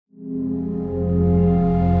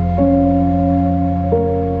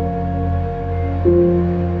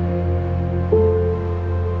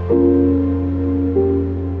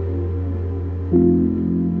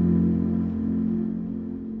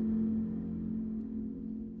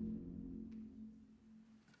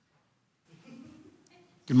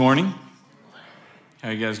Good morning.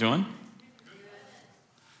 How you guys doing?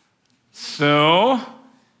 So,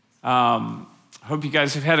 hope you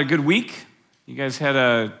guys have had a good week. You guys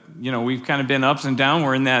had we've kind of been ups and downs.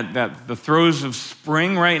 We're in the throes of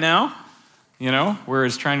spring right now, where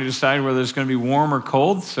it's trying to decide whether it's going to be warm or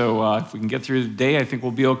cold. So if we can get through the day, I think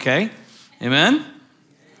we'll be okay. Amen?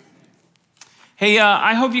 Hey,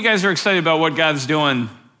 I hope you guys are excited about what God's doing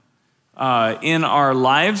in our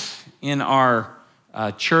lives, in our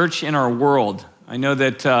church, in our world. I know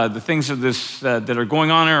that the things of this that are going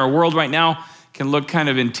on in our world right now can look kind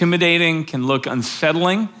of intimidating, can look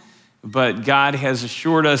unsettling, but God has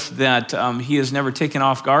assured us that He has never taken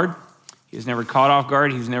off guard. He has never caught off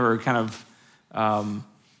guard. He's never kind of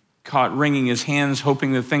caught wringing His hands,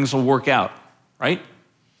 hoping that things will work out, right?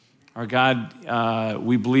 Our God,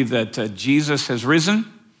 we believe that Jesus has risen.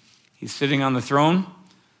 He's sitting on the throne,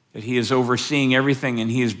 that He is overseeing everything, and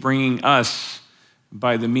He is bringing us,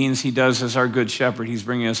 by the means He does as our good shepherd, He's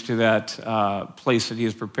bringing us to that place that He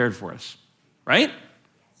has prepared for us, right?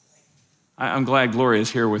 I'm glad Gloria is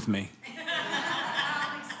here with me.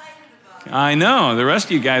 I know, the rest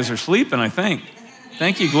of you guys are sleeping, I think.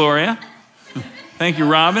 Thank you, Gloria. Thank you,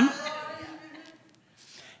 Robin.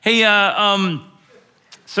 Hey,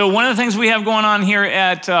 so one of the things we have going on here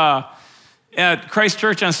at Christ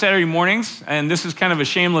Church on Saturday mornings, and this is kind of a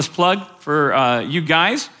shameless plug for you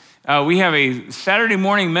guys, we have a Saturday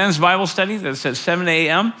morning men's Bible study that's at 7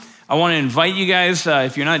 a.m. I want to invite you guys,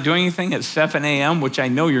 if you're not doing anything at 7 a.m., which I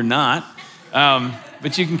know you're not,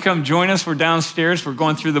 but you can come join us. We're downstairs. We're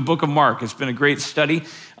going through the book of Mark. It's been a great study.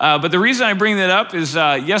 But the reason I bring that up is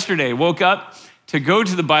yesterday I woke up to go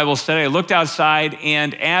to the Bible study. I looked outside,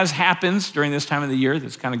 and as happens during this time of the year,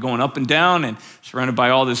 that's kind of going up and down and surrounded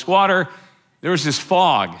by all this water, there was this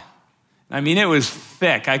fog. I mean, it was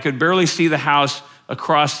thick. I could barely see the house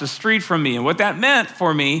across the street from me. And what that meant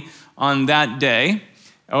for me on that day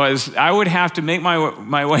was I would have to make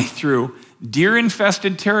my way through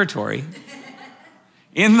deer-infested territory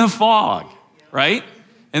in the fog, right?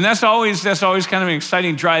 And that's always kind of an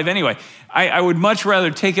exciting drive anyway. I would much rather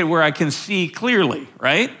take it where I can see clearly,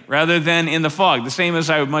 right? Rather than in the fog. The same as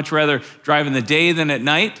I would much rather drive in the day than at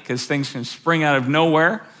night, because things can spring out of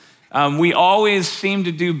nowhere. We always seem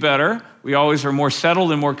to do better. We always are more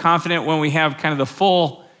settled and more confident when we have kind of the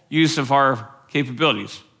full use of our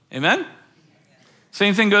capabilities. Amen?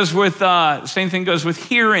 Same thing goes with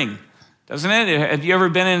hearing, doesn't it? Have you ever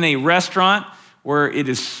been in a restaurant where it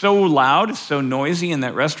is so loud, it's so noisy in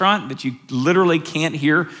that restaurant that you literally can't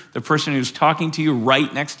hear the person who's talking to you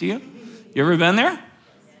right next to you? You ever been there?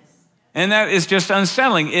 And that is just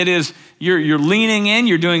unsettling. It is, you're leaning in,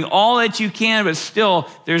 you're doing all that you can, but still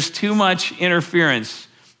there's too much interference.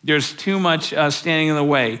 There's too much standing in the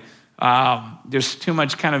way. There's too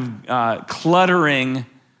much kind of cluttering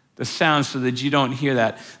the sound so that you don't hear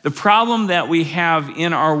that. The problem that we have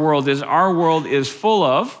in our world is full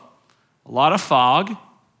of a lot of fog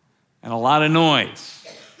and a lot of noise.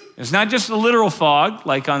 It's not just a literal fog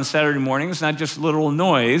like on Saturday morning. It's not just literal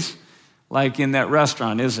noise like in that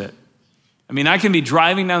restaurant, is it? I mean, I can be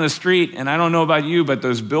driving down the street, and I don't know about you, but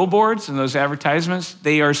those billboards and those advertisements,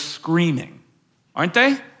 they are screaming, aren't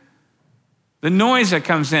they? The noise that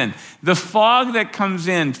comes in, the fog that comes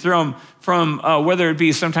in from whether it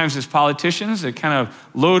be sometimes it's politicians that kind of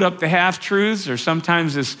load up the half-truths, or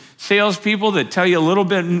sometimes it's salespeople that tell you a little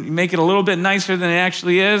bit, make it a little bit nicer than it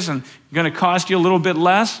actually is and going to cost you a little bit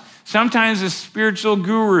less. Sometimes it's spiritual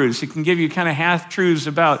gurus who can give you kind of half-truths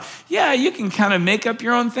about, yeah, you can kind of make up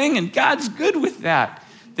your own thing, and God's good with that.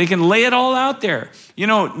 They can lay it all out there.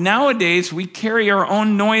 Nowadays we carry our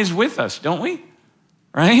own noise with us, don't we?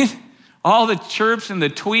 Right? All the chirps and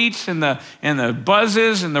the tweets and the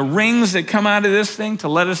buzzes and the rings that come out of this thing to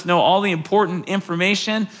let us know all the important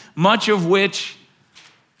information, much of which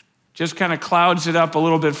just kind of clouds it up a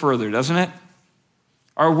little bit further, doesn't it?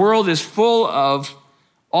 Our world is full of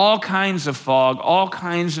all kinds of fog, all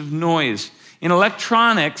kinds of noise. In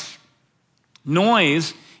electronics,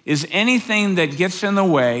 noise is anything that gets in the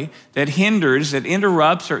way, that hinders, that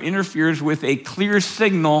interrupts or interferes with a clear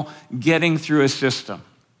signal getting through a system.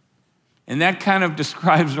 And that kind of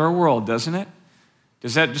describes our world, doesn't it?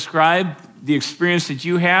 Does that describe the experience that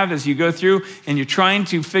you have as you go through and you're trying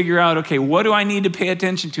to figure out, okay, what do I need to pay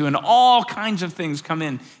attention to? And all kinds of things come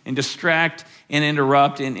in and distract and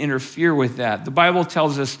interrupt and interfere with that. The Bible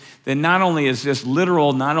tells us that not only is this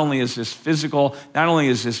literal, not only is this physical, not only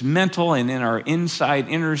is this mental and in our inside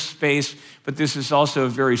inner space, but this is also a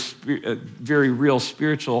very real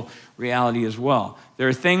spiritual reality as well. There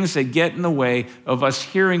are things that get in the way of us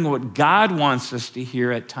hearing what God wants us to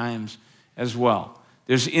hear at times as well.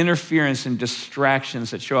 There's interference and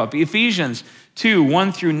distractions that show up. Ephesians 2,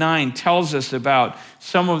 1 through 9 tells us about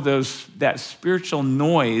some of that spiritual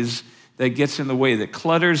noise that gets in the way, that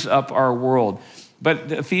clutters up our world.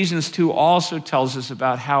 But Ephesians 2 also tells us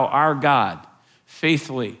about how our God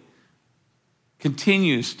faithfully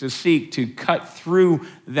continues to seek to cut through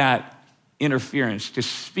that interference, to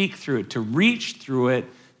speak through it, to reach through it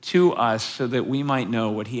to us so that we might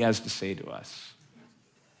know what he has to say to us.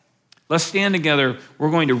 Let's stand together.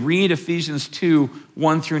 We're going to read Ephesians 2,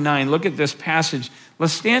 1 through 9. Look at this passage.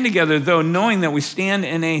 Let's stand together, though, knowing that we stand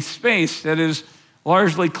in a space that is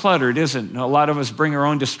largely cluttered, isn't it? A lot of us bring our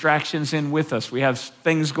own distractions in with us. We have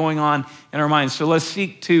things going on in our minds. So let's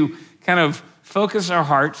seek to kind of focus our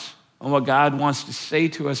hearts on what God wants to say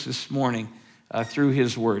to us this morning through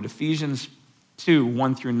his word. Ephesians 2,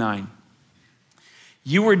 1 through 9.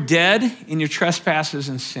 You were dead in your trespasses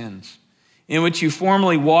and sins, in which you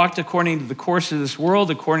formerly walked according to the course of this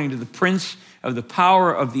world, according to the prince of the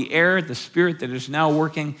power of the air, the spirit that is now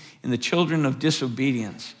working in the children of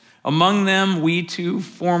disobedience. Among them, we too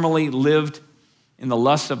formerly lived in the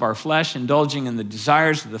lusts of our flesh, indulging in the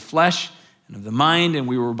desires of the flesh and of the mind, and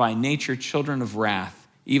we were by nature children of wrath,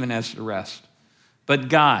 even as the rest. But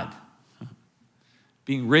God,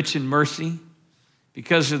 being rich in mercy,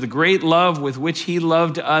 because of the great love with which he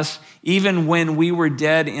loved us, even when we were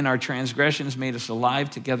dead in our transgressions, made us alive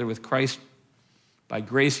together with Christ. By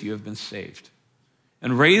grace you have been saved,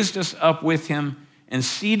 and raised us up with him, and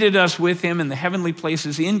seated us with him in the heavenly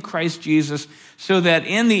places in Christ Jesus, so that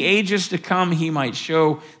in the ages to come he might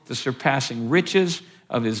show the surpassing riches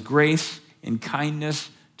of his grace and kindness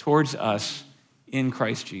towards us in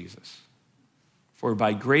Christ Jesus. For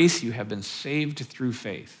by grace you have been saved through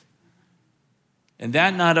faith. And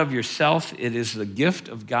that not of yourself, it is the gift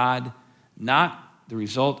of God, not the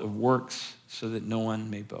result of works, so that no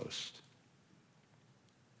one may boast.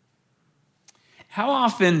 How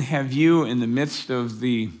often have you, in the midst of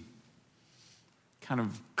the kind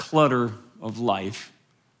of clutter of life,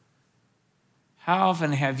 how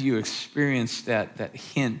often have you experienced that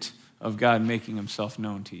hint of God making himself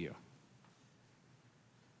known to you?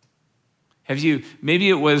 Have you, maybe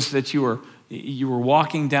it was that you were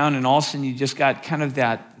walking down and all of a sudden you just got kind of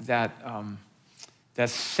that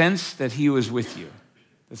sense that he was with you,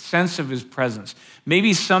 the sense of his presence.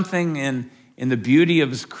 Maybe something in the beauty of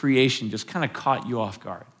his creation just kind of caught you off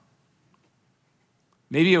guard.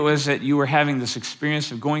 Maybe it was that you were having this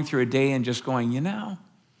experience of going through a day and just going,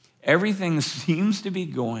 everything seems to be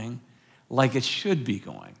going like it should be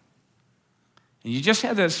going. And you just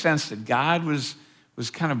had that sense that God was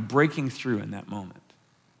kind of breaking through in that moment.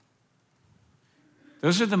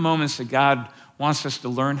 Those are the moments that God wants us to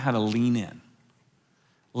learn how to lean in.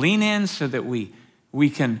 Lean in so that we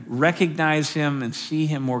can recognize him and see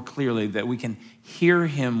him more clearly, that we can hear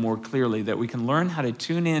him more clearly, that we can learn how to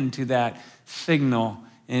tune in to that signal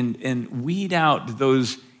and weed out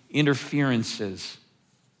those interferences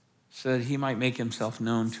so that he might make himself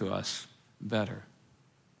known to us better.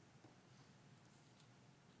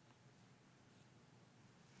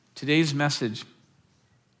 Today's message,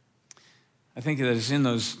 I think that is in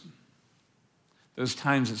those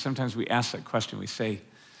times that sometimes we ask that question. We say,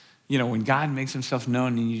 when God makes himself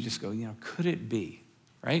known and you just go, could it be,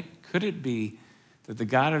 right? Could it be that the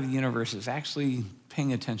God of the universe is actually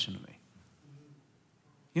paying attention to me?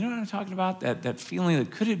 You know what I'm talking about? That feeling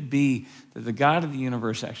that could it be that the God of the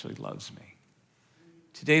universe actually loves me?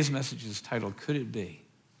 Today's message is titled, Could It Be?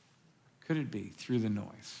 Could it be through the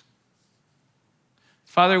noise?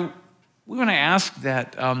 Father, we want to ask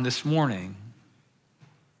that this morning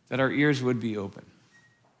that our ears would be open,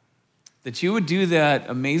 that you would do that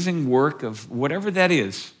amazing work of whatever that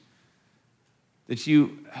is, that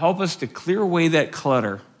you help us to clear away that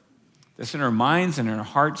clutter that's in our minds and in our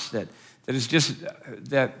hearts that is just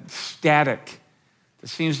that static that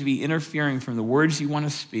seems to be interfering from the words you want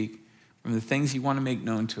to speak, from the things you want to make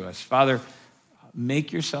known to us. Father,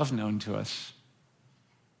 make yourself known to us.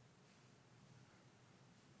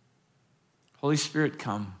 Holy Spirit,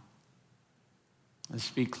 come and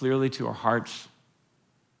speak clearly to our hearts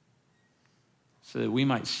so that we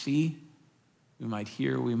might see, we might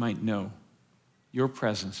hear, we might know your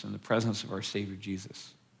presence and the presence of our Savior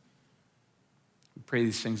Jesus. We pray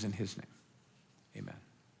these things in his name. Amen.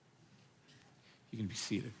 You can be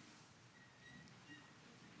seated.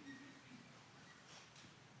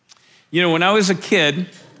 When I was a kid,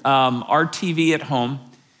 our TV at home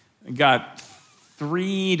got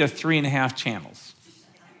 3 to 3.5 channels.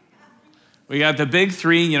 We got the big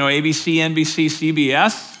three, ABC, NBC,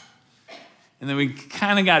 CBS. And then we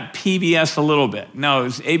kind of got PBS a little bit. No, it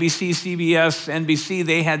was ABC, CBS, NBC.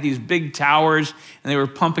 They had these big towers, and they were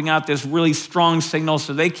pumping out this really strong signal,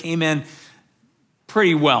 so they came in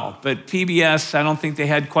pretty well. But PBS, I don't think they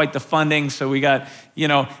had quite the funding, so we got,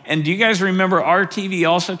 and do you guys remember our TV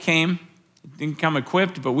also came? It didn't come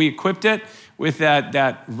equipped, but we equipped it with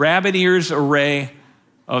that rabbit ears array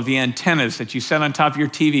of the antennas that you set on top of your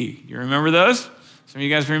TV. You remember those? Some of you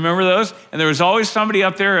guys remember those? And there was always somebody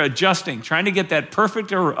up there adjusting, trying to get that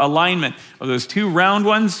perfect alignment of those two round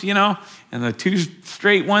ones, and the two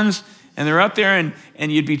straight ones. And they're up there,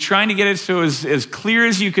 and you'd be trying to get it so it was as clear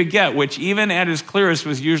as you could get, which even at its clearest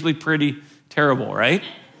was usually pretty terrible, right?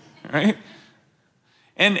 Right?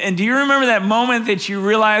 And do you remember that moment that you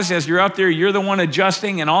realize as you're up there, you're the one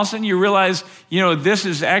adjusting, and all of a sudden you realize, this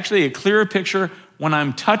is actually a clearer picture when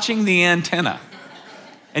I'm touching the antenna.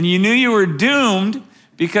 And you knew you were doomed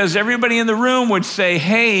because everybody in the room would say,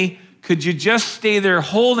 hey, could you just stay there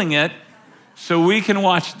holding it so we can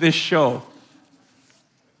watch this show?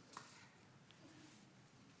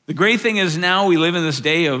 The great thing is now we live in this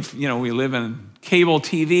day of, we live in cable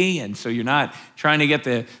TV, and so you're not trying to get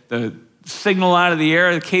the signal out of the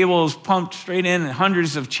air. The cable is pumped straight in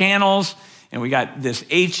hundreds of channels, and we got this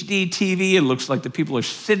HD TV. It looks like the people are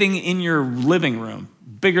sitting in your living room,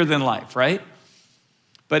 bigger than life, right?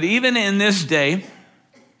 But even in this day,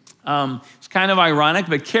 it's kind of ironic,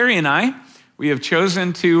 but Carrie and I, we have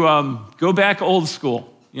chosen to go back old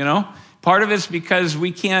school, Part of it's because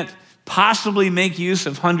we can't possibly make use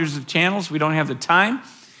of hundreds of channels. We don't have the time,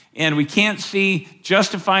 and we can't see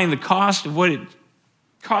justifying the cost of what it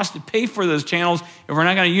costs to pay for those channels if we're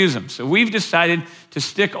not going to use them. So we've decided to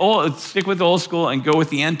stick with the old school and go with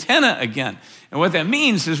the antenna again. And what that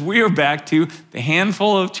means is we are back to the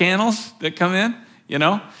handful of channels that come in,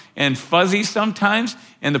 and fuzzy sometimes,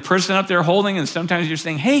 and the person up there holding, and sometimes you're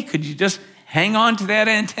saying, hey, could you just hang on to that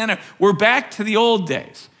antenna? We're back to the old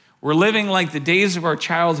days. We're living like the days of our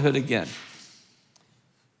childhood again.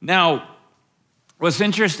 Now, what's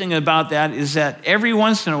interesting about that is that every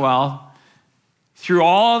once in a while, through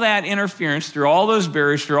all that interference, through all those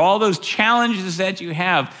barriers, through all those challenges that you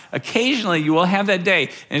have, occasionally you will have that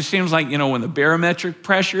day. And it seems like, when the barometric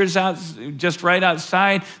pressure is out, just right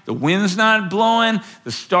outside, the wind's not blowing,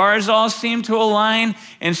 the stars all seem to align,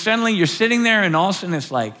 and suddenly you're sitting there and all of a sudden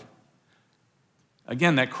it's like,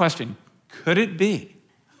 again, that question, could it be?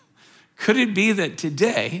 Could it be that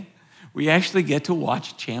today we actually get to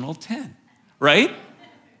watch Channel 10, right?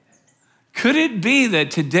 Could it be that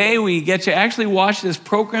today we get to actually watch this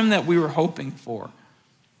program that we were hoping for?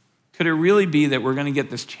 Could it really be that we're going to get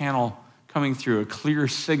this channel coming through, a clear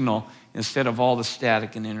signal instead of all the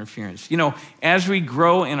static and interference? As we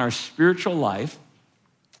grow in our spiritual life,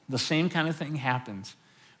 the same kind of thing happens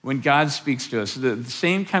when God speaks to us. The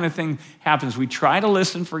same kind of thing happens. We try to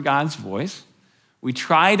listen for God's voice. We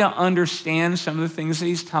try to understand some of the things that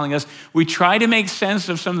he's telling us. We try to make sense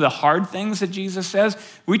of some of the hard things that Jesus says.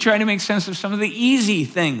 We try to make sense of some of the easy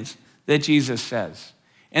things that Jesus says.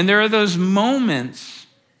 And there are those moments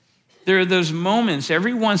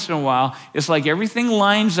every once in a while, it's like everything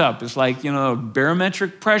lines up. It's like,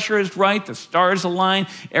 barometric pressure is right, the stars align,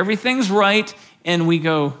 everything's right, and we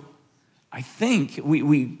go, I think,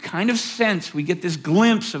 we kind of sense, we get this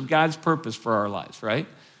glimpse of God's purpose for our lives, right?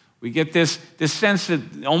 We get this sense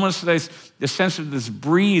that almost this sense of this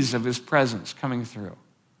breeze of his presence coming through.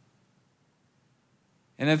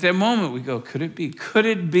 And at that moment we go, could it be? Could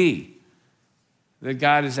it be that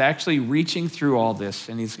God is actually reaching through all this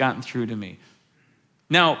and he's gotten through to me?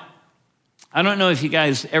 Now, I don't know if you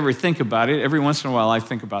guys ever think about it. Every once in a while I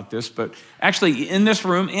think about this, but actually in this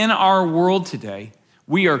room, in our world today,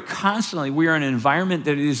 we are in an environment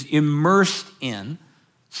that is immersed in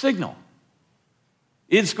signal.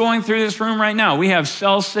 It's going through this room right now. We have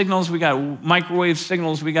cell signals, we got microwave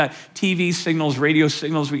signals, we got TV signals, radio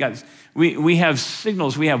signals, we have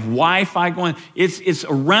signals, we have Wi-Fi going. It's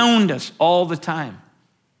around us all the time.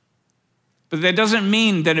 But that doesn't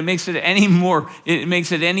mean that it makes it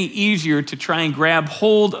any easier to try and grab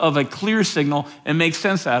hold of a clear signal and make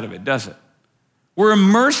sense out of it, does it? We're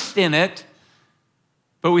immersed in it,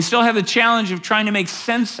 but we still have the challenge of trying to make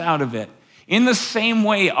sense out of it. In the same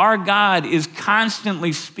way, our God is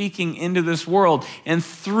constantly speaking into this world. And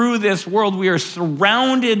through this world, we are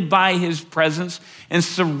surrounded by his presence and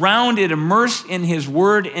immersed in his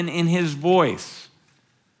word and in his voice.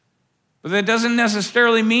 But that doesn't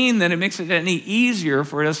necessarily mean that it makes it any easier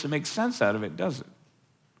for us to make sense out of it, does it?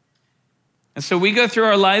 And so we go through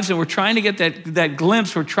our lives and we're trying to get that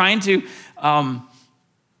glimpse. We're trying to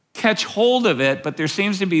catch hold of it, but there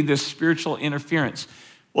seems to be this spiritual interference.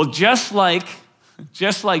 Well, just like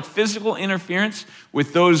Just like physical interference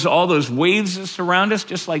with all those waves that surround us,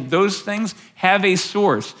 just like those things have a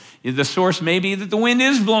source. The source may be that the wind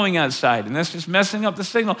is blowing outside, and that's just messing up the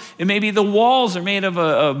signal. It may be the walls are made of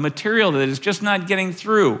a material that is just not getting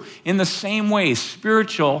through. In the same way,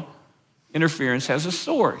 spiritual interference has a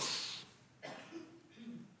source.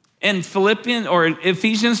 And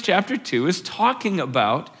Ephesians chapter 2 is talking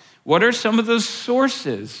about what are some of those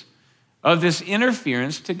sources of this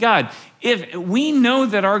interference to God. If we know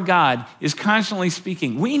that our God is constantly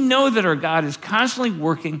speaking, we know that our God is constantly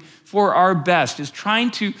working for our best, is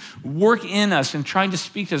trying to work in us and trying to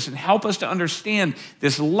speak to us and help us to understand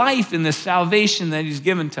this life and this salvation that he's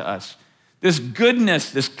given to us, this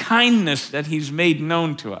goodness, this kindness that he's made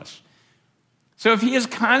known to us. So if he is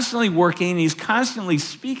constantly working, he's constantly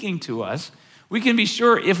speaking to us, we can be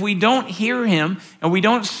sure if we don't hear him and we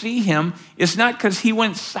don't see him, it's not because he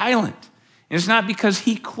went silent. It's not because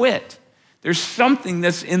he quit. There's something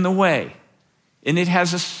that's in the way, and it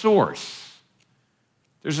has a source.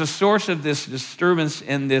 There's a source of this disturbance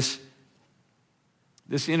and this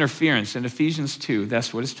interference. In Ephesians 2,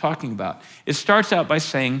 that's what it's talking about. It starts out by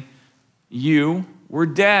saying, you were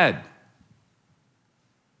dead.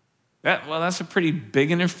 That's a pretty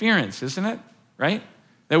big interference, isn't it? Right?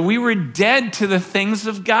 That we were dead to the things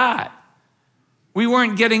of God. We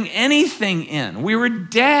weren't getting anything in. We were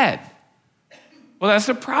dead. Well, that's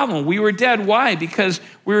a problem. We were dead. Why? Because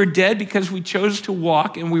we were dead because we chose to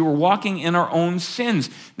walk, and we were walking in our own sins.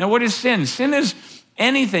 Now, what is sin? Sin is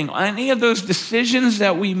anything, any of those decisions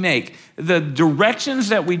that we make, the directions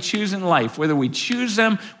that we choose in life, whether we choose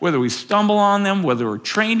them, whether we stumble on them, whether we're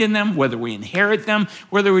trained in them, whether we inherit them,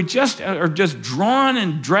 whether we are just drawn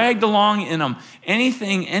and dragged along in them.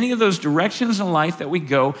 Anything, any of those directions in life that we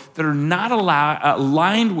go that are not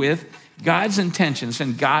aligned with God's intentions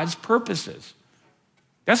and God's purposes.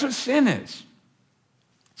 That's what sin is.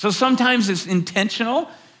 So sometimes it's intentional,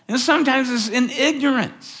 and sometimes it's in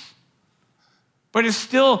ignorance. But it's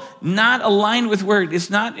still not aligned with where it's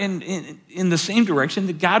not in the same direction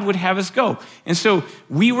that God would have us go. And so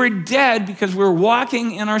we were dead because we were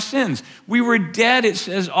walking in our sins. We were dead, it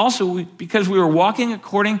says also, because we were walking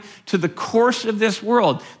according to the course of this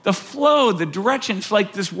world. The flow, the direction. It's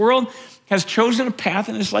like this world has chosen a path,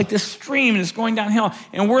 and it's like this stream, and it's going downhill.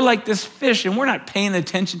 And we're like this fish, and we're not paying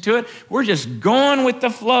attention to it. We're just going with the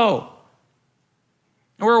flow.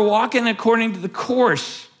 And we're walking according to the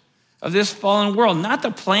course of this fallen world, not the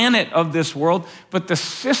planet of this world, but the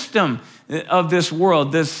system of this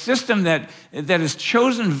world, the system that has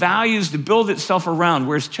chosen values to build itself around,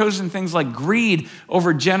 where it's chosen things like greed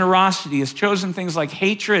over generosity, it's chosen things like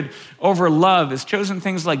hatred over love, it's chosen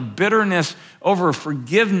things like bitterness over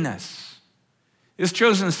forgiveness. It's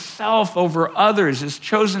chosen self over others. It's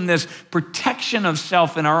chosen this protection of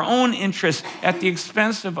self and our own interests at the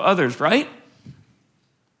expense of others, right?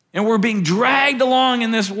 And we're being dragged along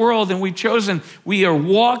in this world, and we are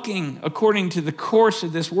walking according to the course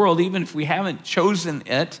of this world, even if we haven't chosen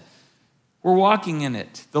it. We're walking in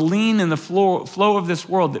it. The lean and the flow of this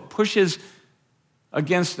world that pushes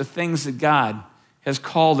against the things that God has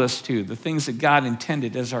called us to, the things that God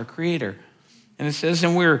intended as our creator. And it says,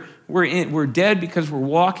 and we're dead because we're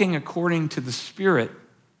walking according to the Spirit,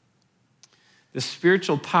 the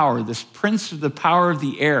spiritual power, this prince of the power of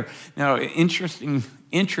the air. Now, interesting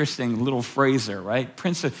little phrase there, right?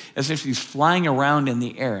 Prince of, as if he's flying around in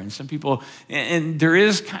the air. And some people, and there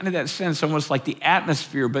is kind of that sense, almost like the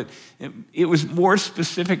atmosphere, but it was more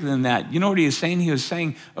specific than that. You know what he was saying? He was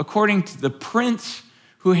saying, according to the prince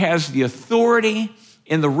who has the authority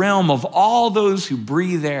in the realm of all those who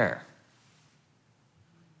breathe air.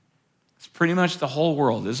 Pretty much the whole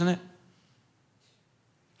world, isn't it?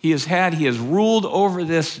 He has ruled over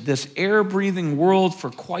this air-breathing world for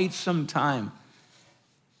quite some time.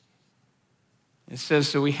 It says,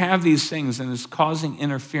 so we have these things, and it's causing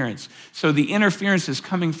interference. So the interference is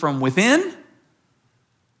coming from within,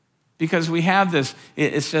 because we have this,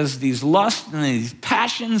 it says these lusts and these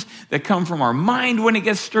passions that come from our mind when it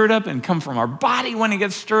gets stirred up and come from our body when it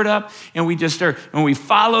gets stirred up. And we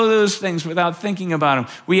follow those things without thinking about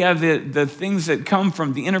them. We have the things that come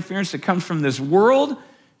from the interference that comes from this world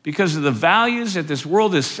because of the values that this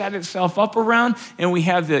world has set itself up around. And we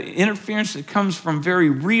have the interference that comes from very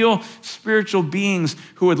real spiritual beings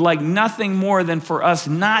who would like nothing more than for us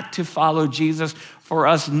not to follow Jesus, for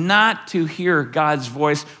us not to hear God's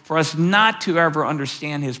voice, for us not to ever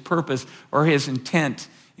understand his purpose or his intent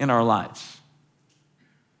in our lives.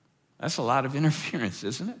 That's a lot of interference,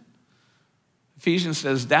 isn't it? Ephesians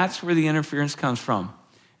says that's where the interference comes from.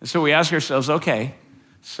 And so we ask ourselves, okay,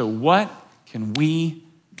 so what can we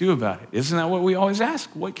do about it? Isn't that what we always ask?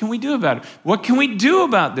 What can we do about it? What can we do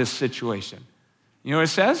about this situation? You know what it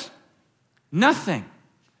says? Nothing.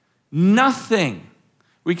 Nothing.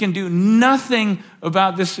 We can do nothing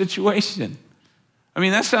about this situation. I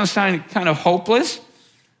mean, that sounds kind of hopeless,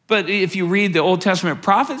 but if you read the Old Testament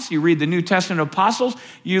prophets, you read the New Testament apostles,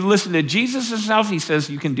 you listen to Jesus himself, he says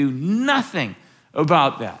you can do nothing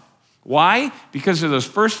about that. Why? Because of those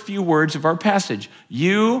first few words of our passage.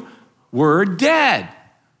 You were dead.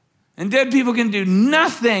 And dead people can do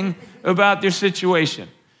nothing about their situation.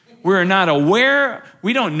 We're not aware.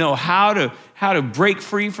 We don't know how to break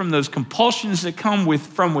free from those compulsions that come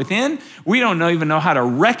from within. We don't even know how to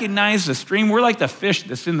recognize the stream. We're like the fish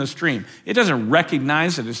that's in the stream. It doesn't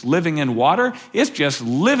recognize that it's living in water. It's just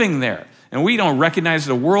living there. And we don't recognize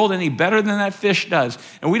the world any better than that fish does.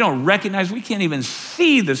 And we can't even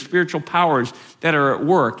see the spiritual powers that are at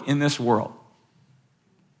work in this world.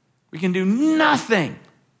 We can do nothing.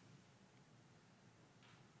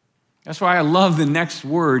 That's why I love the next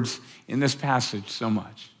words in this passage so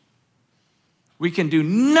much. We can do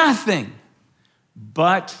nothing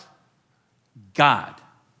but God.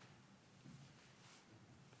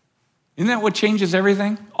 Isn't that what changes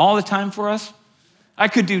everything all the time for us? I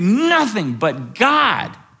could do nothing but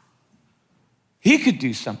God. He could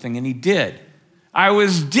do something, and he did. I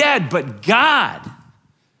was dead, but God,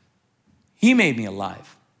 he made me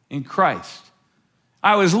alive in Christ.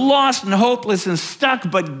 I was lost and hopeless and stuck,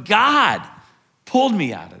 but God pulled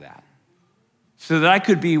me out of that so that I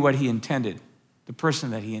could be what he intended, the person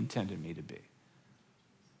that he intended me to be.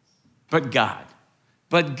 But God,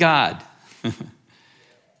 but God,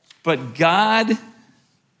 but God,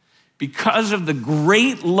 because of the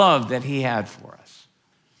great love that he had for us,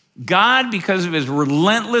 God, because of his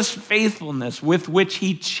relentless faithfulness with which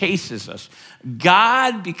he chases us,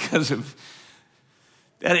 God, because of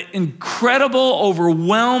that incredible,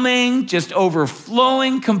 overwhelming, just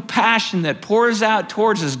overflowing compassion that pours out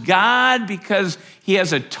towards us, God, because he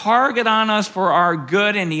has a target on us for our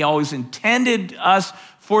good, and he always intended us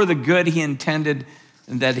for the good he intended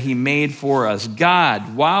and that he made for us.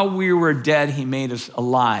 God, while we were dead, he made us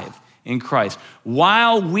alive in Christ.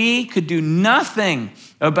 While we could do nothing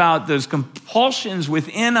about those compulsions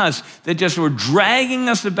within us that just were dragging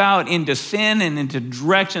us about into sin and into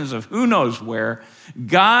directions of who knows where,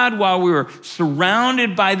 God, while we were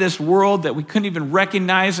surrounded by this world that we couldn't even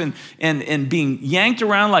recognize and being yanked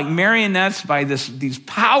around like marionettes by these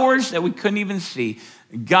powers that we couldn't even see,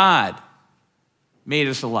 God made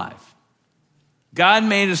us alive. God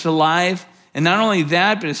made us alive. And not only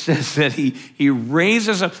that, but it says that he raised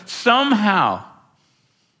us up. Somehow,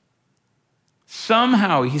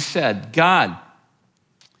 he said, God,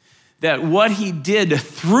 that what he did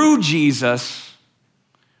through Jesus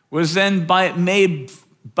was then made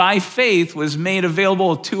by faith, was made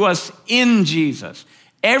available to us in Jesus.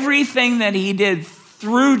 Everything that he did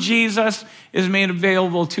through Jesus is made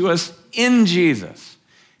available to us in Jesus.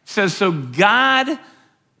 It says, so God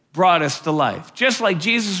brought us to life. Just like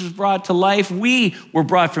Jesus was brought to life, we were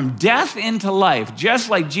brought from death into life. Just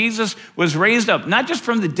like Jesus was raised up, not just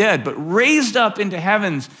from the dead, but raised up into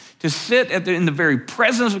heavens to sit in the very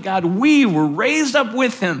presence of God. We were raised up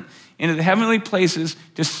with him into the heavenly places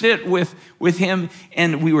to sit with him,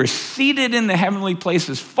 and we were seated in the heavenly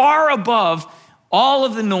places far above all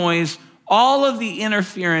of the noise, all of the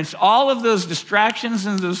interference, all of those distractions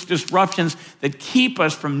and those disruptions that keep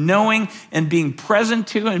us from knowing and being present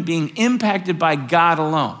to and being impacted by God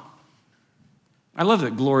alone. I love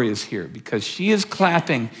that Gloria's here because she is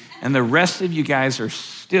clapping and the rest of you guys are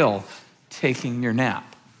still taking your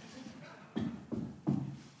nap.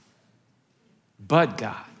 But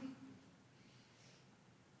God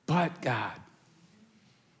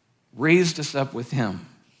raised us up with him.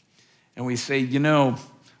 And we say,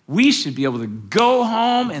 we should be able to go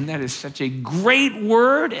home, and that is such a great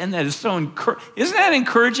word, and that is so isn't that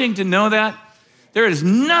encouraging to know that? There is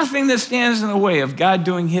nothing that stands in the way of God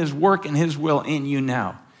doing his work and his will in you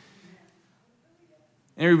now.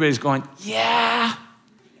 And everybody's going, yeah,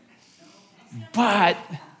 but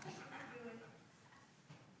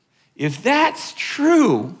if that's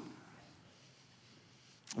true,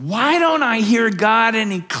 why don't I hear God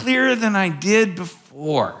any clearer than I did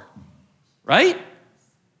before? Right?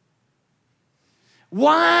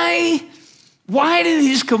 Why do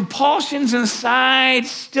these compulsions inside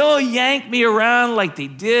still yank me around like they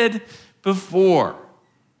did before?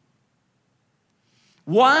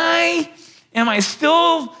 Why am I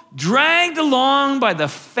still dragged along by the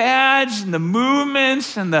fads and the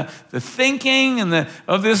movements and the thinking and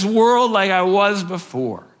of this world like I was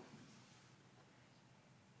before?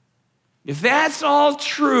 If that's all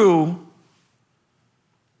true,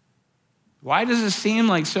 Why does it seem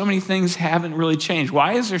like so many things haven't really changed?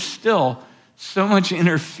 Why is there still so much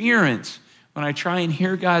interference when I try and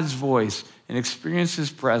hear God's voice and experience his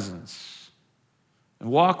presence and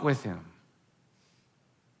walk with him?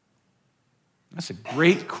 That's a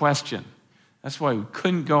great question. That's why we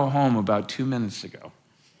couldn't go home about 2 minutes ago.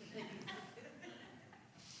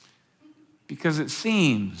 Because it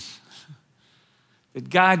seems that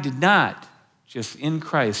God did not just in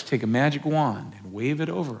Christ take a magic wand and wave it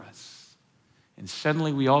over us. And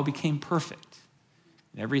suddenly we all became perfect.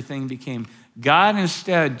 And everything became, God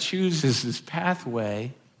instead chooses this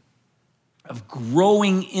pathway of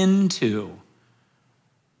growing into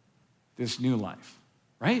this new life,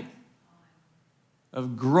 right?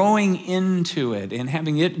 Of growing into it and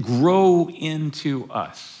having it grow into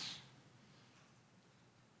us.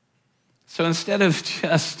 So instead of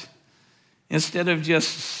just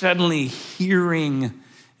suddenly hearing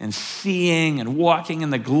and seeing and walking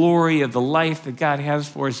in the glory of the life that God has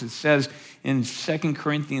for us, it says in 2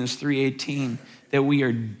 Corinthians 3:18 that we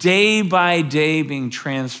are day by day being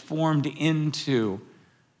transformed into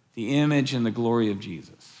the image and the glory of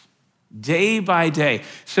Jesus. Day by day,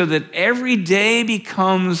 so that every day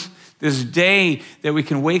becomes this day that we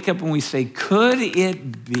can wake up and we say, could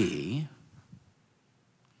it be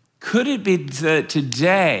that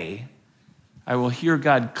today I will hear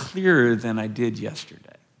God clearer than I did yesterday?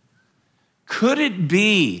 Could it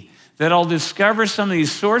be that I'll discover some of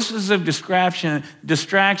these sources of distraction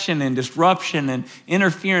and disruption and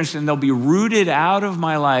interference, and they'll be rooted out of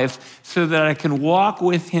my life so that I can walk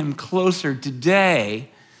with him closer today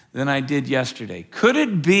than I did yesterday? Could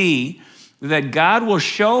it be that God will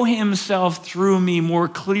show himself through me more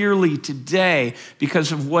clearly today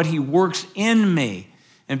because of what he works in me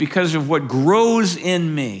and because of what grows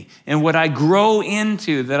in me and what I grow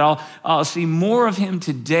into, that I'll see more of him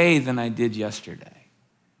today than I did yesterday?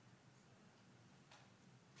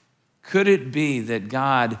 Could it be that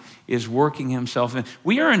God is working himself in?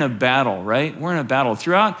 We are in a battle, right? We're in a battle.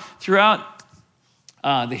 Throughout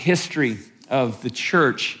the history of the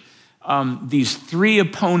church, these three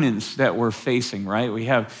opponents that we're facing, right? We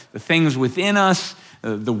have the things within us,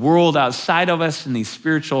 the world outside of us, and these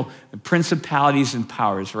spiritual principalities and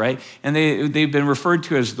powers, right? And they've been referred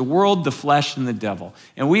to as the world, the flesh, and the devil.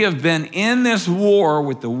 And we have been in this war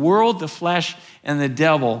with the world, the flesh, and the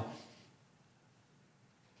devil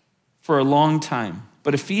for a long time.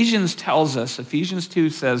 But Ephesians 2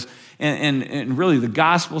 says, and really the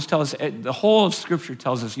Gospels tell us, the whole of Scripture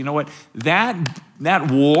tells us, you know what? That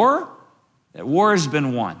war has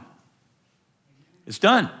been won. It's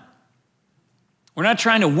done. We're not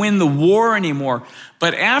trying to win the war anymore.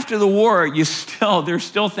 But after the war, there's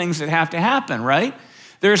still things that have to happen, right?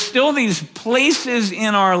 There's still these places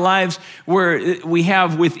in our lives where we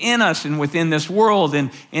have within us and within this world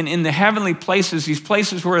and in the heavenly places, these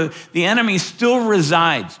places where the enemy still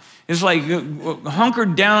resides. It's like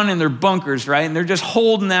hunkered down in their bunkers, right? And they're just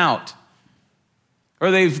holding out.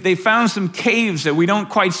 Or they found some caves that we don't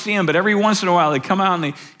quite see them, but every once in a while they come out and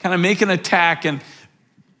they kind of make an attack.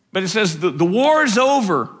 But it says the war is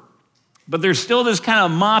over, but there's still this kind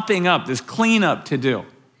of mopping up, this cleanup to do.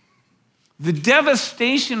 The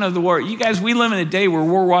devastation of the war. You guys, we live in a day where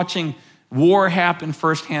we're watching war happen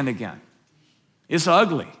firsthand again. It's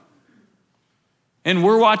ugly. And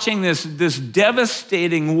we're watching this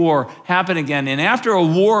devastating war happen again. And after a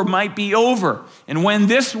war might be over, and when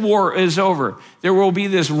this war is over, there will be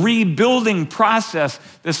this rebuilding process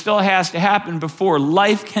that still has to happen before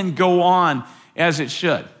life can go on as it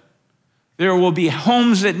should. There will be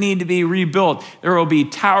homes that need to be rebuilt. There will be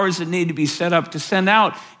towers that need to be set up to send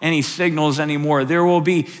out any signals anymore. There will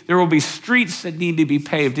be streets that need to be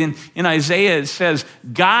paved. In Isaiah, it says,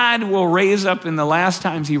 God will raise up in the last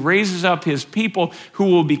times, he raises up his people who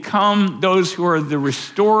will become those who are the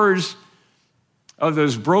restorers of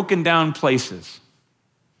those broken down places.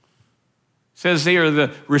 It says they are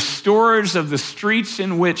the restorers of the streets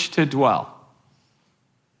in which to dwell.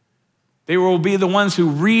 They will be the ones who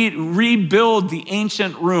rebuild the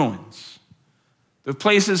ancient ruins. The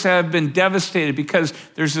places have been devastated because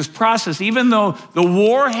there's this process. Even though the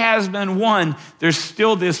war has been won, there's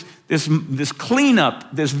still this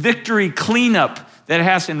cleanup, this victory cleanup that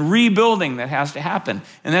has in rebuilding that has to happen.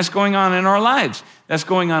 And that's going on in our lives. That's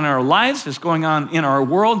going on in our lives. It's going on in our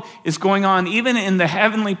world. It's going on even in the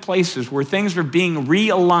heavenly places where things are being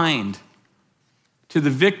realigned to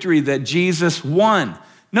the victory that Jesus won.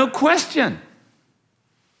 No question.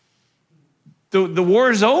 The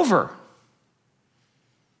war is over.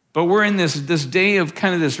 But we're in this day of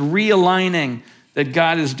kind of this realigning that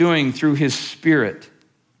God is doing through his Spirit.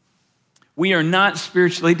 We are not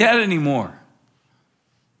spiritually dead anymore.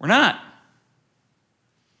 We're not.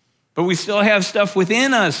 But we still have stuff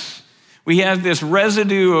within us. We have this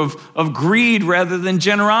residue of greed rather than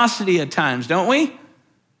generosity at times, don't we?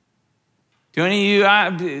 Do any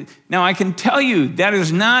of you? Now, I can tell you that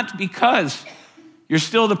is not because you're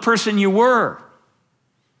still the person you were.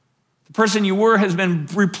 The person you were has been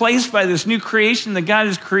replaced by this new creation that God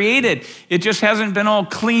has created. It just hasn't been all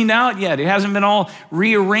cleaned out yet. It hasn't been all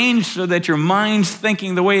rearranged so that your mind's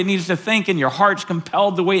thinking the way it needs to think and your heart's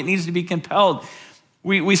compelled the way it needs to be compelled.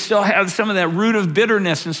 We still have some of that root of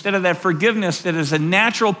bitterness instead of that forgiveness that is a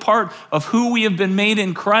natural part of who we have been made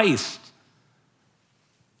in Christ.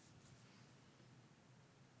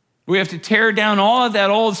 We have to tear down all of that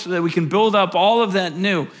old so that we can build up all of that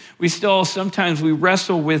new. We still sometimes we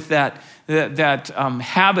wrestle with that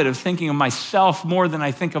habit of thinking of myself more than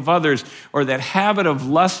I think of others, or that habit of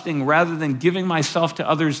lusting rather than giving myself to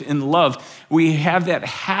others in love. We have that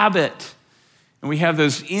habit, and we have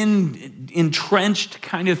those entrenched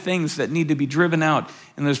kind of things that need to be driven out,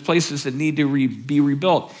 and those places that need to be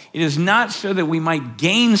rebuilt. It is not so that we might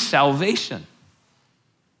gain salvation.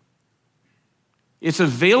 It's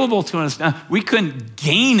available to us now. We couldn't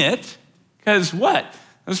gain it because what?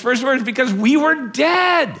 Those first words, because we were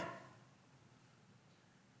dead.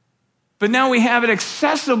 But now we have it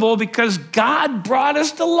accessible because God brought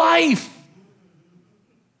us to life.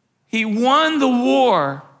 He won the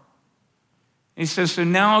war. He says, so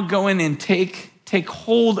now go in and take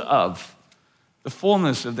hold of the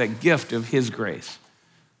fullness of that gift of his grace,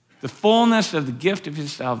 the fullness of the gift of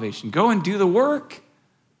his salvation. Go and do the work.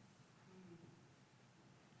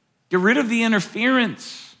 Get rid of the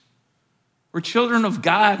interference. We're children of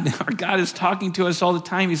God. Our God is talking to us all the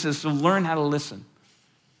time. He says, so learn how to listen.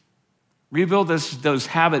 Rebuild those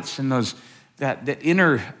habits and that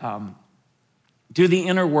inner, do the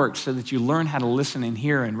inner work so that you learn how to listen and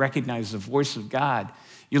hear and recognize the voice of God.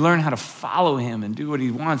 You learn how to follow him and do what he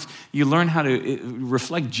wants. You learn how to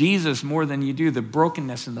reflect Jesus more than you do the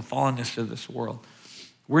brokenness and the fallenness of this world.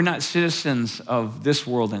 We're not citizens of this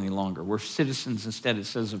world any longer. We're citizens instead, it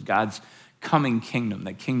says, of God's coming kingdom,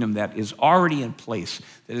 that kingdom that is already in place,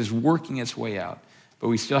 that is working its way out. But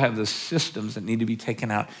we still have the systems that need to be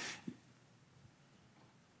taken out.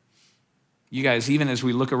 You guys, even as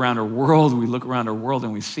we look around our world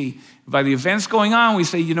and we see by the events going on, we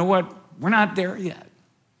say, you know what? We're not there yet.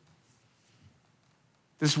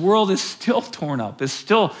 This world is still torn up. It's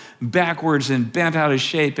still backwards and bent out of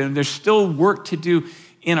shape. And there's still work to do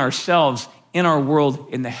in ourselves, in our world,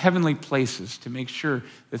 in the heavenly places to make sure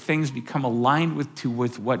that things become aligned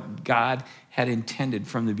with what God had intended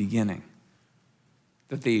from the beginning.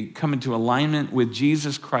 That they come into alignment with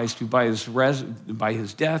Jesus Christ, who by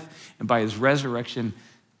his death and by his resurrection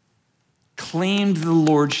claimed the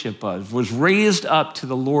lordship of, was raised up to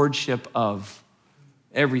the lordship of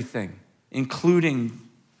everything, including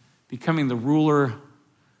becoming the ruler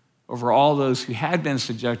over all those who had been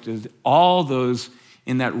subjected, all those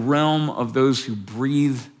in that realm of those who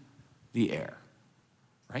breathe the air,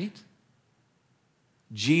 right?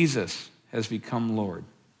 Jesus has become Lord.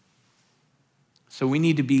 So we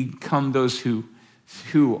need to become those who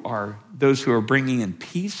are bringing in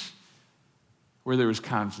peace where there was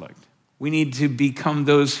conflict. We need to become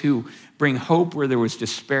those who bring hope where there was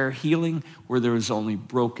despair, healing where there was only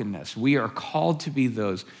brokenness. We are called to be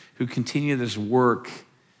those who continue this work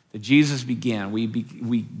that Jesus began. We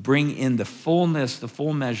bring in the fullness, the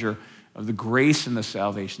full measure of the grace and the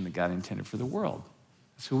salvation that God intended for the world.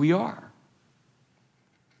 That's who we are.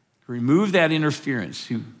 Remove that interference,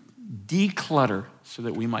 to declutter so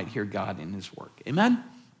that we might hear God in his work. Amen?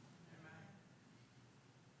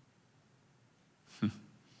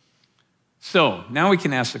 So now we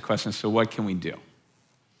can ask the question, so what can we do?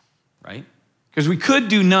 Right? Because we could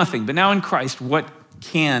do nothing, but now in Christ, what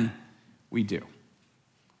can we do?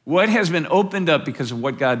 What has been opened up because of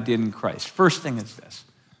what God did in Christ? First thing is this.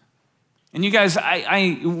 And you guys,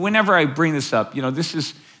 I whenever I bring this up, this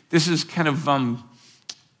is kind of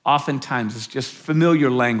oftentimes it's just familiar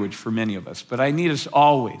language for many of us, but I need us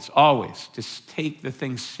always to take the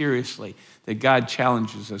things seriously that God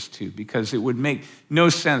challenges us to, because it would make no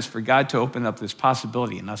sense for God to open up this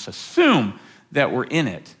possibility and us assume that we're in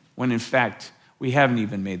it when in fact we haven't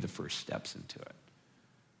even made the first steps into it.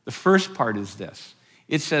 The first part is this.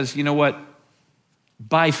 It says, you know what?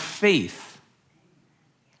 By faith,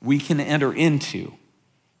 we can enter into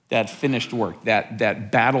that finished work,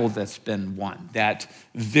 that battle that's been won, that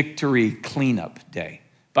victory cleanup day.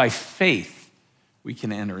 By faith, we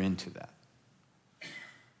can enter into that.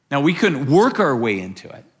 Now, we couldn't work our way into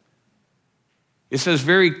it. It says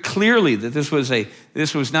very clearly that this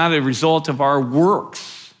was not a result of our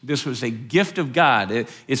works. This was a gift of God.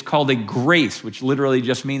 It's called a grace, which literally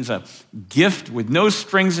just means a gift with no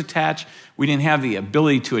strings attached. We didn't have the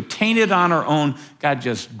ability to attain it on our own. God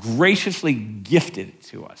just graciously gifted it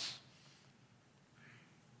to us.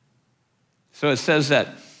 So it says that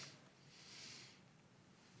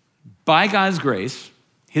by God's grace,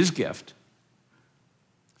 his gift,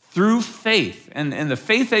 through faith, and the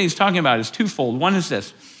faith that he's talking about is twofold. One is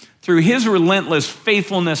this: through his relentless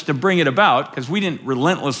faithfulness to bring it about, because we didn't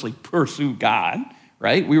relentlessly pursue God,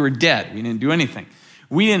 right? We were dead. We didn't do anything.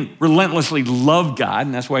 We didn't relentlessly love God,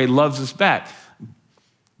 and that's why he loves us back.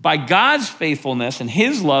 By God's faithfulness and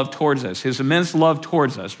his love towards us, his immense love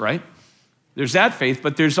towards us, right? There's that faith,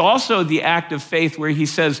 but there's also the act of faith where he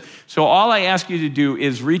says, so all I ask you to do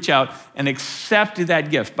is reach out and accept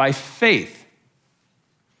that gift by faith.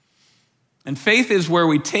 And faith is where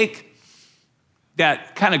we take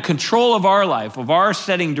that kind of control of our life, of our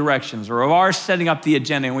setting directions, or of our setting up the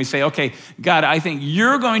agenda, and we say, okay, God, I think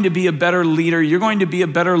you're going to be a better leader, you're going to be a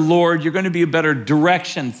better Lord, you're going to be a better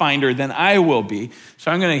direction finder than I will be,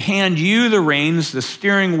 so I'm going to hand you the reins, the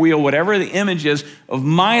steering wheel, whatever the image is of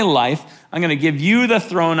my life. I'm going to give you the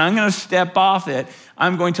throne, I'm going to step off it,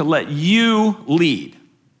 I'm going to let you lead.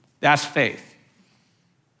 That's faith.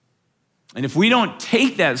 And if we don't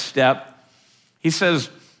take that step, he says,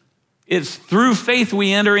 it's through faith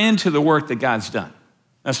we enter into the work that God's done.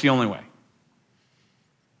 That's the only way.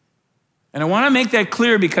 And I want to make that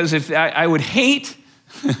clear because if I would hate,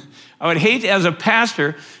 I would hate as a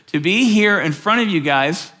pastor to be here in front of you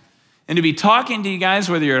guys and to be talking to you guys,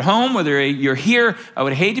 whether you're at home, whether you're here. I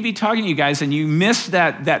would hate to be talking to you guys and you miss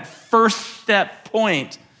that first step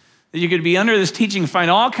point that you could be under this teaching,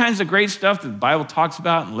 find all kinds of great stuff that the Bible talks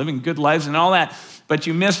about and living good lives and all that. But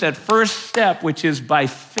you miss that first step, which is by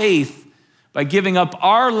faith. By giving up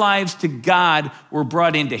our lives to God, we're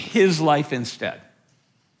brought into his life instead.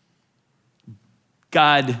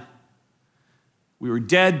 God, we were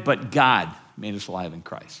dead, but God made us alive in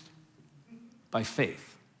Christ. By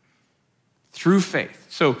faith. Through faith.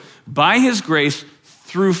 So by his grace,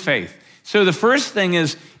 through faith. So the first thing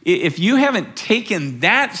is, if you haven't taken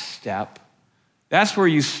that step, that's where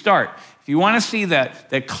you start. If you want to see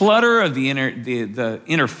that clutter of the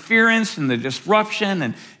interference and the disruption,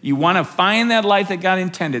 and you want to find that life that God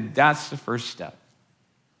intended, that's the first step.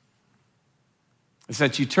 It's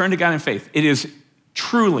that you turn to God in faith. It is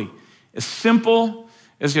truly as simple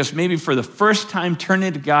as just maybe for the first time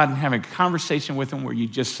turning to God and having a conversation with him where you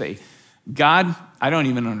just say, God, I don't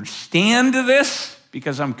even understand this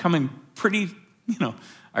because I'm coming pretty,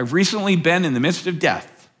 I've recently been in the midst of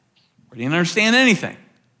death. I didn't understand anything.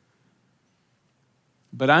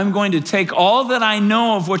 But I'm going to take all that I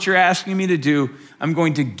know of what you're asking me to do, I'm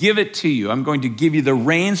going to give it to you. I'm going to give you the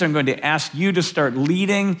reins. I'm going to ask you to start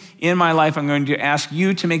leading in my life. I'm going to ask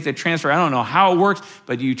you to make the transfer. I don't know how it works,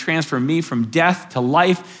 but you transfer me from death to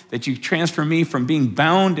life, that you transfer me from being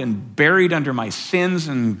bound and buried under my sins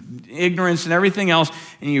and ignorance and everything else,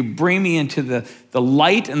 and you bring me into the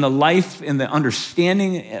light and the life and the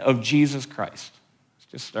understanding of Jesus Christ. It's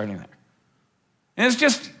just starting there. And it's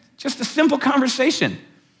just a simple conversation.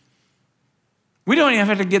 We don't even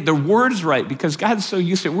have to get the words right because God's so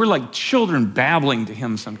used to it. We're like children babbling to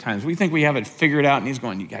him sometimes. We think we have it figured out and he's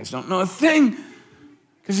going, you guys don't know a thing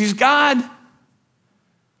because he's God.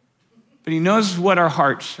 But he knows what our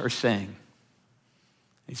hearts are saying.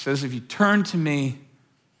 He says, if you turn to me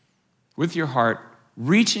with your heart,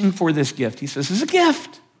 reaching for this gift, he says, it's a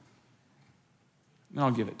gift. And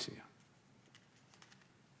I'll give it to you.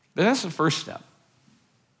 But that's the first step.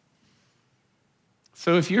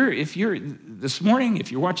 So if you're this morning,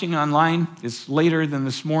 if you're watching online, it's later than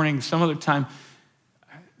this morning, some other time,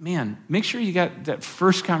 man, make sure you got that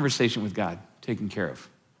first conversation with God taken care of,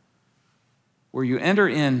 where you enter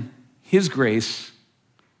in his grace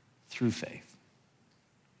through faith.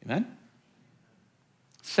 Amen?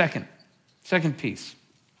 Second piece.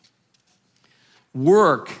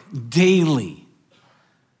 Work daily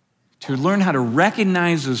to learn how to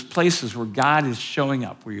recognize those places where God is showing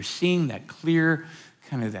up, where you're seeing that clear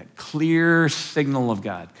signal of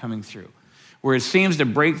God coming through, where it seems to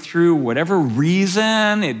break through whatever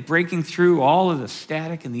reason, it breaking through all of the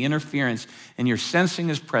static and the interference, and you're sensing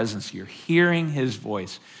his presence, you're hearing his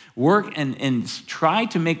voice. Work and try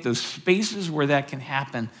to make those spaces where that can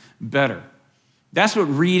happen better. That's what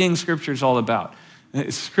reading scripture is all about.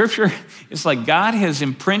 Scripture, it's like God has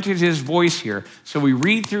imprinted his voice here. So we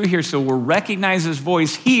read through here so we'll recognize his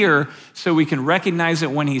voice here so we can recognize it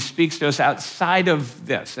when he speaks to us outside of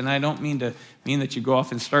this. And I don't mean that you go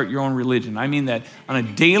off and start your own religion. I mean that on a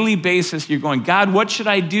daily basis you're going, God, what should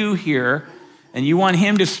I do here? and you want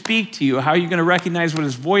him to speak to you, how are you going to recognize what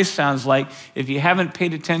his voice sounds like if you haven't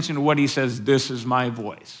paid attention to what he says, this is my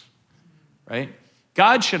voice, right?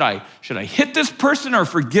 God, should I hit this person or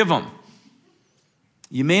forgive him?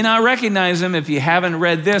 You may not recognize him if you haven't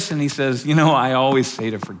read this, and he says, I always say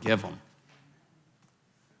to forgive him,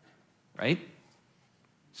 right?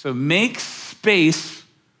 So make space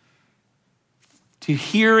to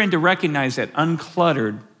hear and to recognize that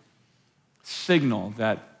uncluttered signal,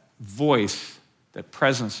 that voice, that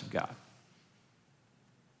presence of God.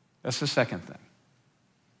 That's the second thing.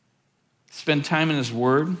 Spend time in his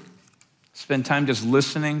word. Spend time just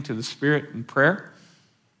listening to the Spirit in prayer.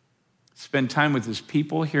 Spend time with his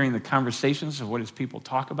people, hearing the conversations of what his people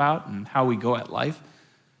talk about and how we go at life.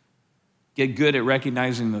 Get good at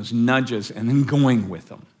recognizing those nudges and then going with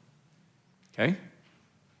them. Okay?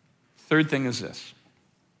 Third thing is this.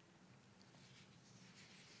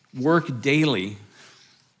 Work daily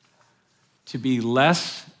to be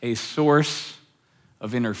less a source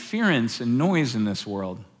of interference and noise in this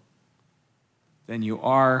world than you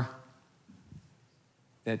are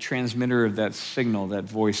that transmitter of that signal, that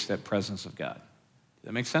voice, that presence of God. Does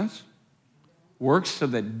that make sense? Work so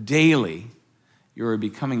that daily you are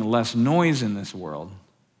becoming less noise in this world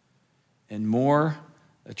and more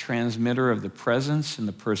a transmitter of the presence and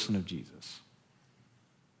the person of Jesus.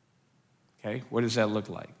 Okay, what does that look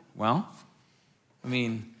like? Well,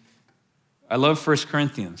 I love 1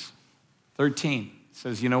 Corinthians 13. It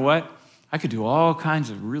says, you know what? I could do all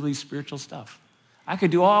kinds of really spiritual stuff. I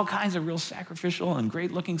could do all kinds of real sacrificial and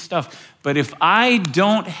great-looking stuff. But if I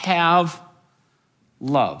don't have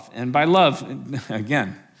love, and by love,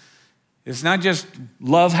 again, it's not just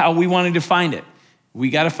love how we want to define it. We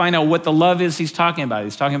got to find out what the love is he's talking about.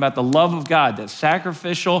 He's talking about the love of God, that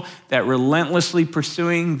sacrificial, that relentlessly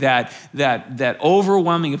pursuing, that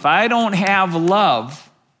overwhelming. If I don't have love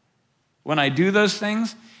when I do those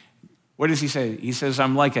things, what does he say? He says,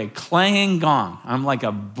 I'm like a clanging gong. I'm like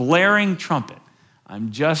a blaring trumpet.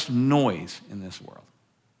 I'm just noise in this world.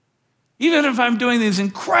 Even if I'm doing these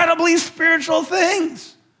incredibly spiritual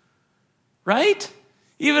things, right?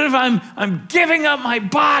 Even if I'm giving up my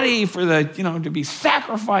body for to be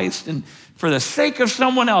sacrificed and for the sake of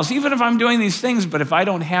someone else, even if I'm doing these things, but if I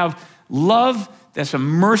don't have love that's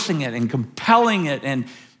immersing it and compelling it, and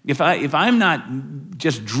if I'm not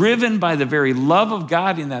just driven by the very love of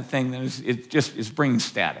God in that thing, then it's bringing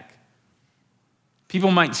static.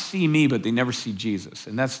 People might see me, but they never see Jesus,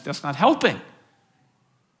 and that's not helping,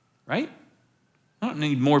 right? I don't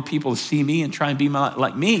need more people to see me and try and be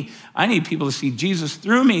like me. I need people to see Jesus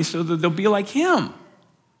through me so that they'll be like him.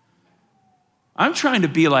 I'm trying to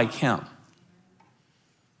be like him.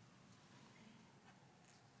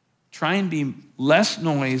 Try and be less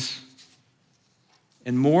noise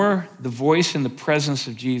and more the voice and the presence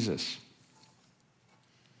of Jesus.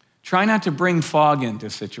 Try not to bring fog into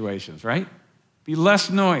situations, right? Be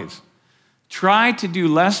less noise. Try to do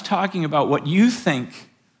less talking about what you think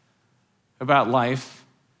about life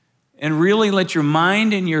and really let your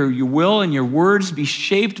mind and your will and your words be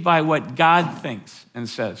shaped by what God thinks and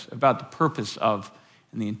says about the purpose of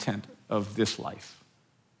and the intent of this life.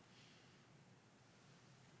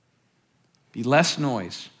 Be less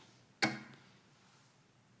noise.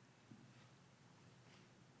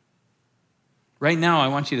 Right now, I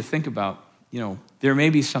want you to think about, there may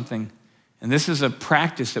be something, and this is a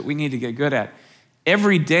practice that we need to get good at.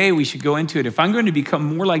 Every day we should go into it. If I'm going to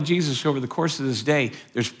become more like Jesus over the course of this day,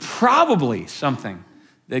 there's probably something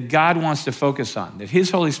that God wants to focus on, that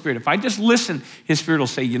his Holy Spirit, if I just listen, his Spirit will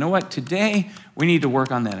say, you know what, today we need to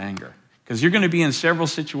work on that anger. Because you're going to be in several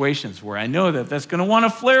situations where I know that's going to want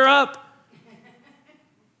to flare up.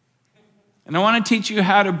 And I want to teach you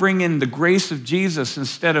how to bring in the grace of Jesus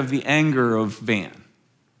instead of the anger of Van,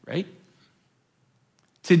 right?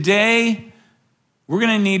 Today, we're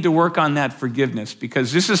going to need to work on that forgiveness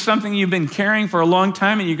because this is something you've been carrying for a long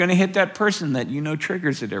time and you're going to hit that person that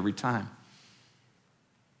triggers it every time.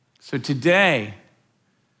 So today,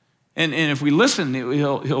 and if we listen,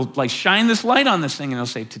 he'll like shine this light on this thing and he'll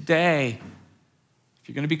say, today, if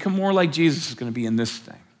you're going to become more like Jesus, it's going to be in this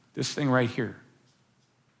thing right here.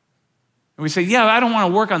 And we say, yeah, I don't want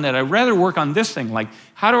to work on that. I'd rather work on this thing. Like,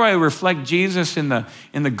 how do I reflect Jesus in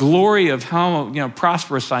the glory of how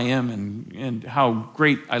prosperous I am and how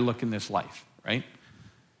great I look in this life, right?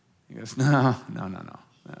 He goes, no.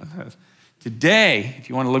 Today, if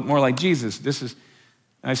you want to look more like Jesus, this is,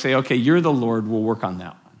 and I say, okay, you're the Lord, we'll work on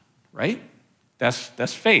that one, right?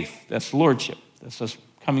 That's faith. That's lordship. That's us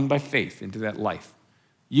coming by faith into that life.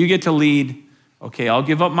 You get to lead. Okay, I'll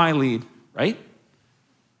give up my lead, right?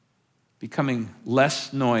 Becoming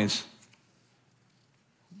less noise,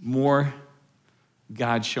 more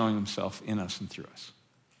God showing himself in us and through us.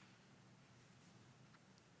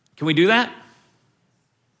 Can we do that?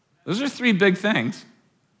 Those are three big things.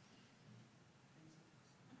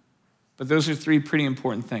 But those are three pretty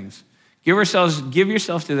important things. Give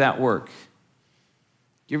yourself to that work.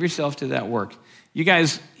 Give yourself to that work. You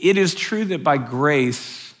guys, it is true that by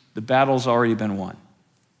grace, the battle's already been won.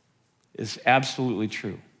 It's absolutely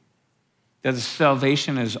true. That the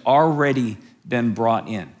salvation has already been brought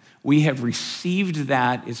in. We have received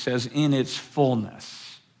that, it says, in its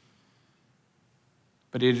fullness.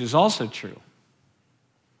 But it is also true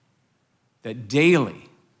that daily,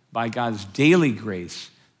 by God's daily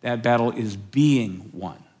grace, that battle is being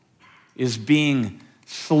won, is being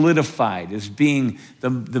solidified, is being, the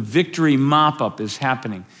victory mop-up is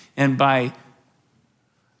happening. And by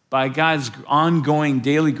God's ongoing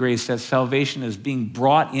daily grace, that salvation is being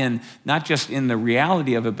brought in, not just in the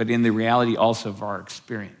reality of it, but in the reality also of our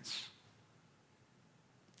experience.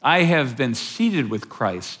 I have been seated with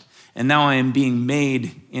Christ, and now I am being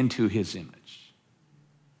made into his image.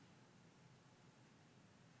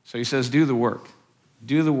 So he says, do the work.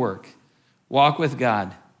 Do the work. Walk with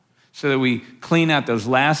God so that we clean out those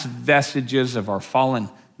last vestiges of our fallen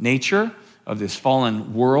nature, of this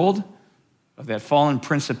fallen world, of that fallen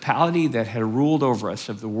principality that had ruled over us,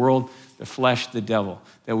 of the world, the flesh, the devil,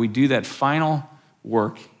 that we do that final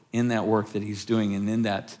work in that work that he's doing and in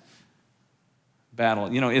that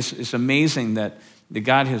battle. You know, it's amazing that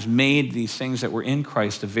God has made these things that were in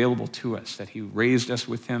Christ available to us, that he raised us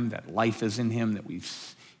with him, that life is in him, that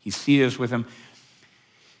he seated us with him.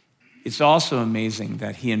 It's also amazing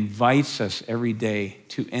that he invites us every day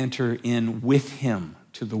to enter in with him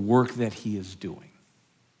to the work that he is doing.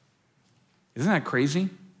 Isn't that crazy?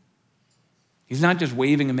 He's not just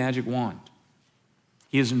waving a magic wand.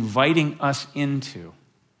 He is inviting us into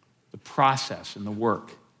the process and the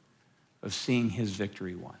work of seeing his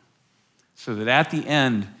victory won. So that at the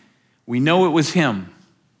end, we know it was him,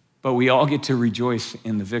 but we all get to rejoice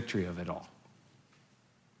in the victory of it all.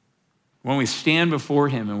 When we stand before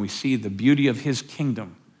him and we see the beauty of his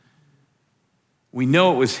kingdom, we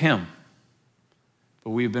know it was him,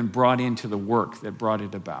 but we have been brought into the work that brought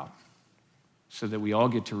it about so that we all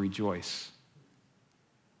get to rejoice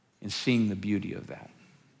in seeing the beauty of that.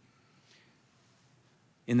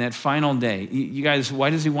 In that final day, you guys,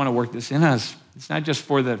 why does he want to work this in us? It's not just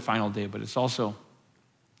for that final day, but it's also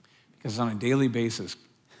because on a daily basis,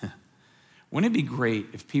 wouldn't it be great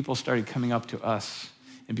if people started coming up to us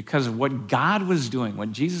and because of what God was doing,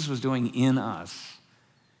 what Jesus was doing in us,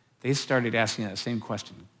 they started asking that same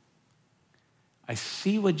question. I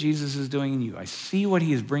see what Jesus is doing in you. I see what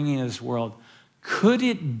he is bringing in this world. Could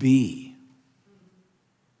it be,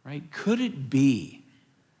 right? Could it be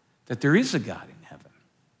that there is a God in heaven?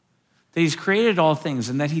 That he's created all things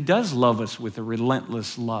and that he does love us with a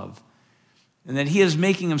relentless love. And that he is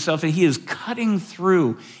making himself, and he is cutting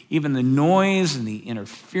through even the noise and the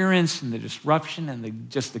interference and the disruption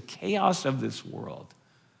and just the chaos of this world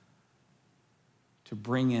to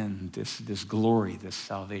bring in this glory, this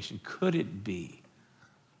salvation. Could it be?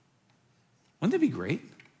 Wouldn't that be great?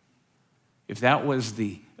 If that was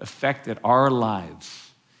the effect that our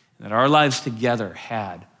lives together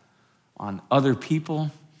had on other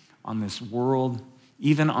people, on this world,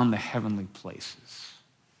 even on the heavenly places.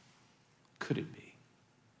 Could it be?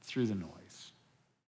 Through the noise.